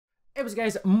Hey, what's up,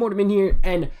 guys? Mortal here,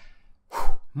 and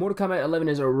Mortal Kombat 11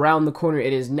 is around the corner.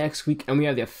 It is next week, and we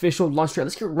have the official launch trailer.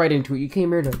 Let's get right into it. You came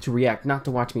here to react, not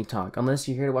to watch me talk. Unless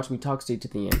you're here to watch me talk, stay to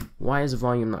the end. Why is the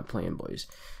volume not playing, boys?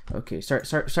 Okay, start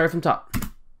from top.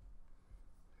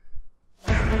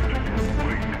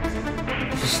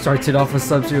 Just starts it off with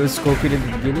Sub-Zero Scorpion at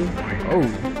the beginning. Oh.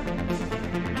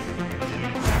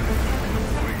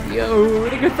 Yo,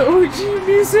 look at the OG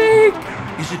music!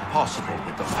 Is it possible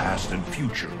that the past and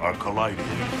future are colliding?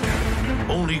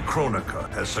 Only Kronika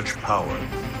has such power.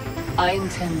 I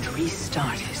intend to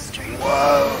restart history.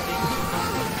 Whoa!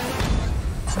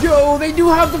 Yo, they do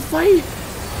have the fight!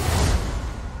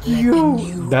 Yo,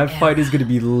 that fight is gonna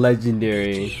be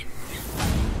legendary.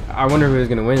 I wonder who's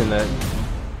gonna win in that.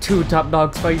 Two top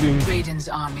dogs fighting. Raiden's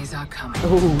armies are coming.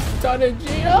 Oh, Donna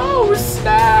G. Oh,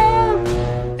 snap!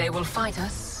 They will fight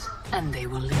us, and they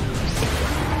will lose.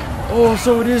 Oh,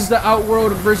 so it is the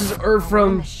Outworld versus Earth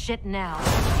from shit now.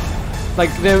 Like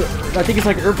the I think it's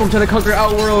like Earth from trying to conquer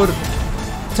Outworld.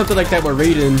 Something like that with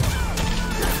Raiden.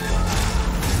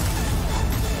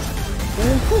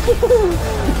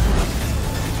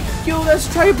 Yo, that's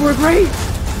Triborg, right?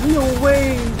 No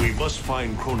way. We must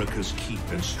find Kronika's keep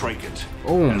and strike it.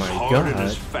 Oh as my hard god. and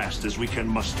as fast as we can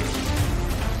muster.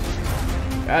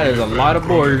 That is a lot of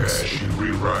boards. She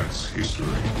rewrites history.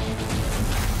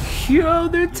 Yo,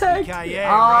 they're tech.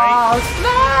 Right?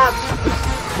 Snap!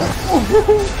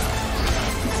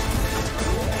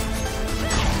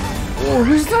 Oh,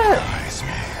 who's that?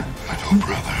 My little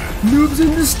brother. Noob's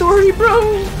in the story,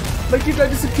 bro. Like you're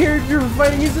not just a character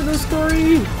fighting into the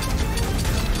story.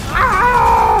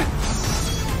 Ah!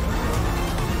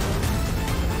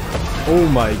 Oh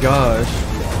my gosh.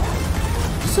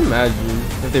 Just imagine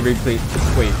if they replayed.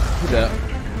 Wait, who that?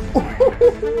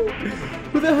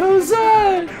 Who the hell is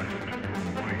that?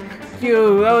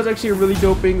 Yo, that was actually a really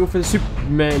dope angle for the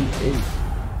Superman.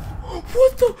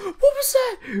 What the? What was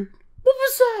that? What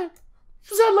was that?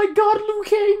 Was that like God Liu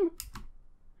Kang?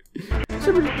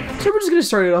 So we're just gonna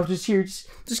start it off just here,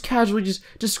 just casually, just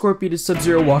Scorpion and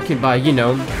Sub-Zero walking by, you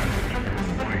know.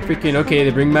 Freaking okay, they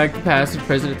bring back the past and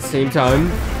present at the same time.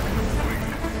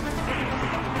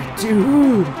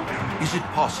 Dude. Is it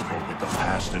possible that the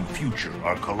past and future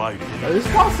are colliding? That is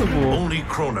possible. Only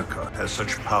Kronika has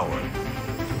such power.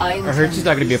 I heard she's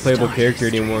not gonna be a playable character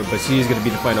anymore, but she's gonna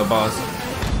be the final boss.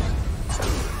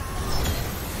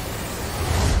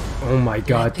 Oh my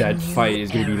god, that fight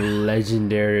is gonna be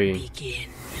legendary.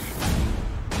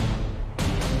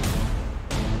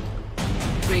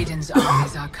 Raiden's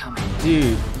armies are coming.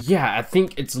 Dude, yeah, I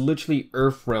think it's literally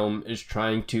Earthrealm is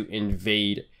trying to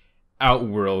invade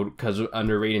Outworld because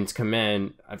under Raiden's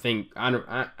command. I think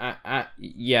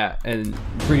yeah, and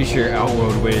I'm pretty sure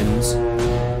Outworld wins.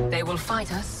 They will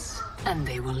fight us, and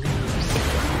they will lose.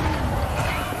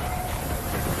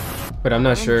 But I'm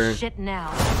not sure. Shit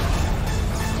now.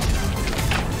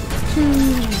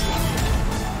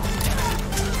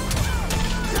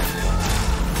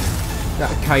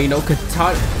 That Kaino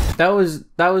Katana. That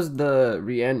was the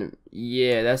reanimated.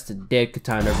 Yeah, that's the dead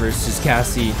Katana versus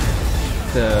Cassie,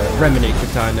 the remnant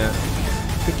Katana.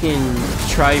 Freaking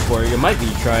Triborg. It might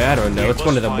be Tri. I don't know. It's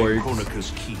one of the boards.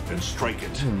 Kronika's keep and strike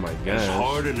it. Oh my god. As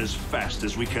hard and as fast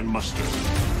as we can muster.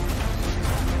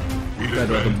 We Got all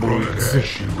the defend boards. Kronika as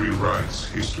she rewrites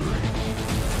history.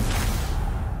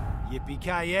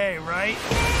 Yippee-ki-yay, right?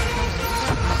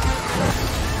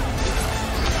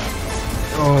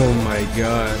 Oh my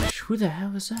gosh. Who the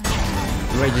hell is that?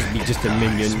 It might just be just a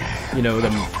minion. You know,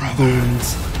 them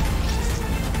boons.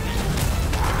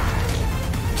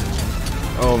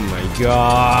 Oh my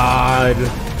god.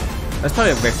 That's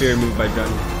probably my favorite move by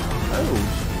Johnny. Oh.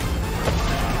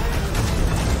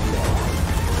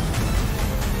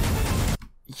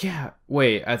 Yeah,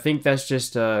 wait, I think that's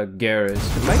just Garrus.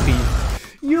 It might be.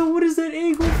 Yo, what is that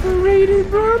angle for Raiden,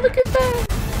 bro? Look at that!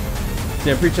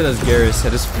 Yeah, I'm pretty sure that's Garrus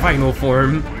at his final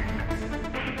form.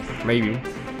 Maybe.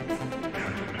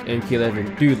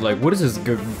 MK11. Dude, like, what is this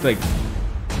good, like...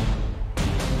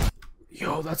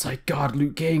 Yo, that's like God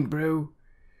Liu Kang, bro.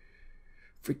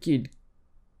 Freaking...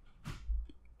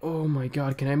 Oh my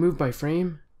god, can I move by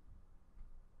frame?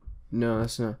 No,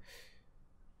 that's not...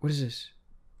 What is this?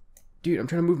 Dude, I'm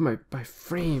trying to move by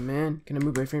frame, man. Can I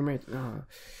move by frame right?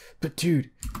 But dude,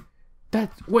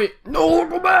 that... Wait, no,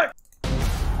 go back!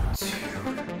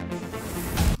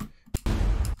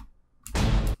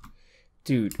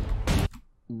 Dude,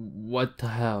 what the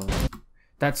hell?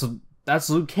 That's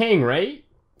Liu Kang, right?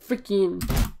 Freaking...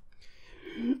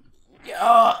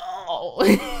 Oh.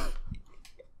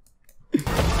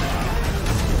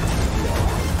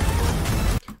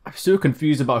 I'm still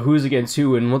confused about who's against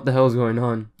who and what the hell is going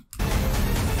on.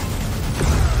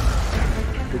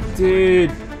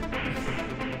 Dude.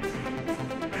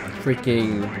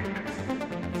 Freaking.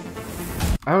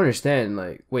 I don't understand.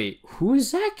 Like, wait, who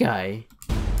is that guy?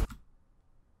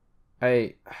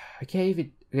 I can't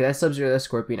even. Okay, that's Sub-Zero, that's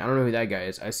Scorpion. I don't know who that guy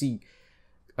is. I see.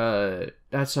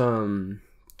 That's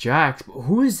Jax. But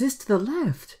who is this to the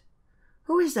left?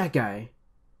 Who is that guy?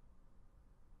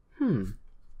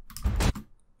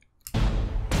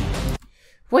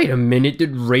 Wait a minute.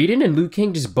 Did Raiden and Liu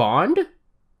Kang just bond?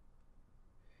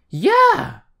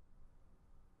 Yeah.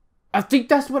 I think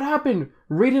that's what happened.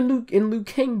 Raiden and Liu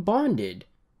Kang bonded.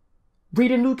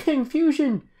 Raiden Liu Kang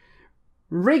fusion.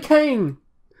 Ray Kang.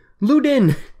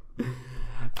 Luden.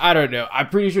 I don't know. I'm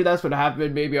pretty sure that's what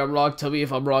happened. Maybe I'm wrong. Tell me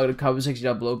if I'm wrong in the comment section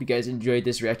down below. If you guys enjoyed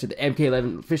this reaction to the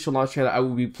MK11 official launch trailer, I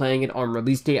will be playing it on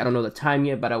release date. I don't know the time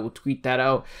yet, but I will tweet that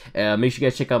out. Make sure you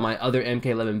guys check out my other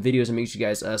MK11 videos, and make sure you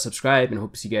guys subscribe, and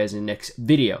hope to see you guys in the next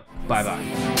video. Bye bye.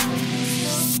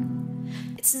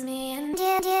 And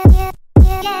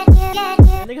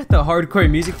they got the hardcore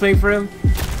music playing for him.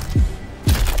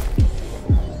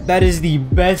 That is the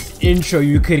best intro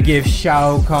you could give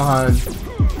Shao Kahn.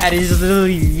 That is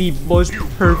literally the most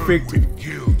perfect.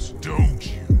 Guilt, don't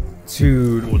you?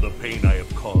 Dude. For the pain I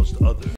have caused others.